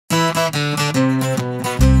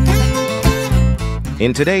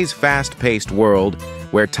In today's fast-paced world,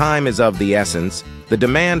 where time is of the essence, the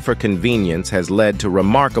demand for convenience has led to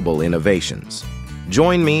remarkable innovations.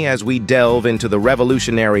 Join me as we delve into the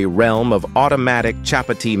revolutionary realm of automatic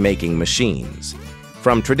chapati-making machines.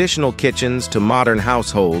 From traditional kitchens to modern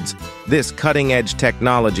households, this cutting-edge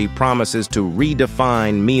technology promises to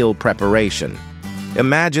redefine meal preparation.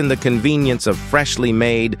 Imagine the convenience of freshly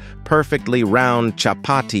made, perfectly round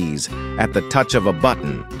chapatis at the touch of a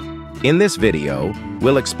button. In this video,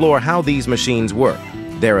 we'll explore how these machines work,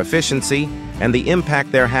 their efficiency, and the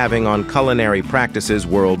impact they're having on culinary practices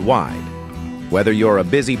worldwide. Whether you're a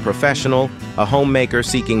busy professional, a homemaker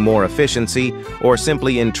seeking more efficiency, or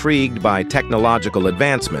simply intrigued by technological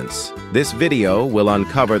advancements, this video will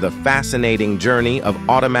uncover the fascinating journey of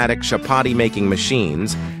automatic chapati-making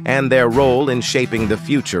machines and their role in shaping the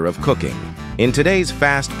future of cooking. In today's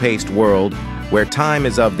fast-paced world, where time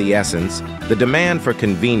is of the essence, the demand for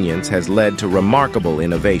convenience has led to remarkable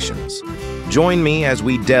innovations. Join me as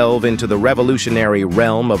we delve into the revolutionary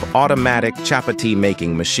realm of automatic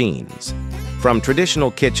chapati-making machines. From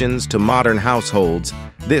traditional kitchens to modern households,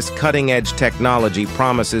 this cutting-edge technology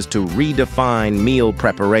promises to redefine meal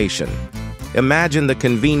preparation. Imagine the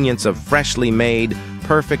convenience of freshly made,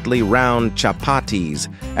 perfectly round chapatis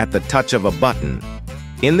at the touch of a button.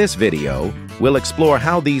 In this video, we'll explore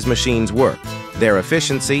how these machines work, their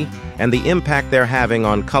efficiency, and the impact they're having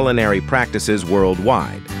on culinary practices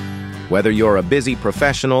worldwide. Whether you're a busy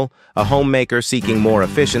professional, a homemaker seeking more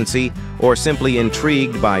efficiency, or simply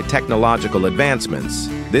intrigued by technological advancements,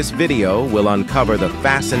 this video will uncover the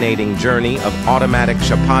fascinating journey of automatic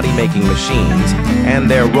chapati-making machines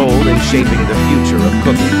and their role in shaping the future of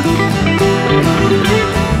cooking.